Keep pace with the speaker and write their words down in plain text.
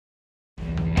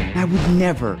I would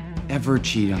never, ever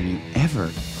cheat on you, ever.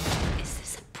 Is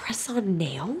this a press-on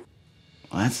nail?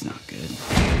 Well, that's not good.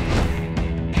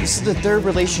 This is the third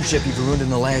relationship you've ruined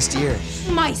in the last year.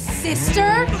 My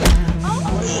sister?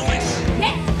 Oh,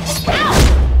 yeah.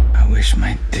 Ow! I wish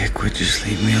my dick would just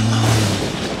leave me alone.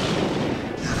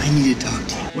 I need to talk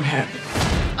to you. What happened?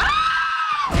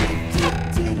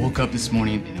 I woke up this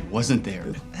morning and it wasn't there.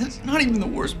 That's not even the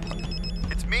worst part.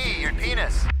 It's me, your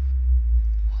penis.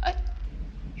 What?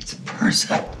 It's a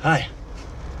person. Hi.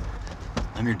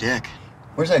 I'm your dick.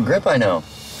 Where's that grip I know?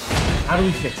 How do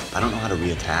we fix it? I don't know how to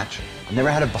reattach. I've never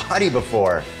had a body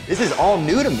before. This is all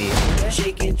new to me.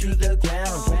 Shaking through the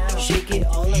ground, shake it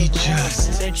all He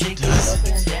just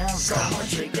doesn't stop.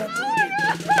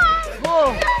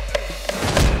 Whoa!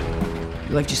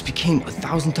 Your life just became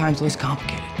 1,000 times less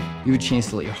complicated. You had a chance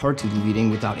to let your heart do the leading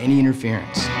without any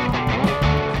interference.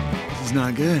 This is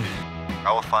not good.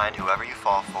 I will find whoever you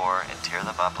fall for and tear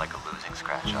them up like a losing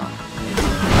scratch-off.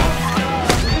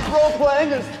 It's role-playing.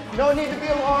 There's no need to be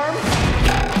alarmed.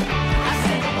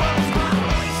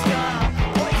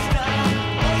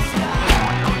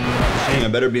 Dang, I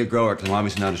better be a grower, because I'm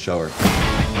obviously not a shower.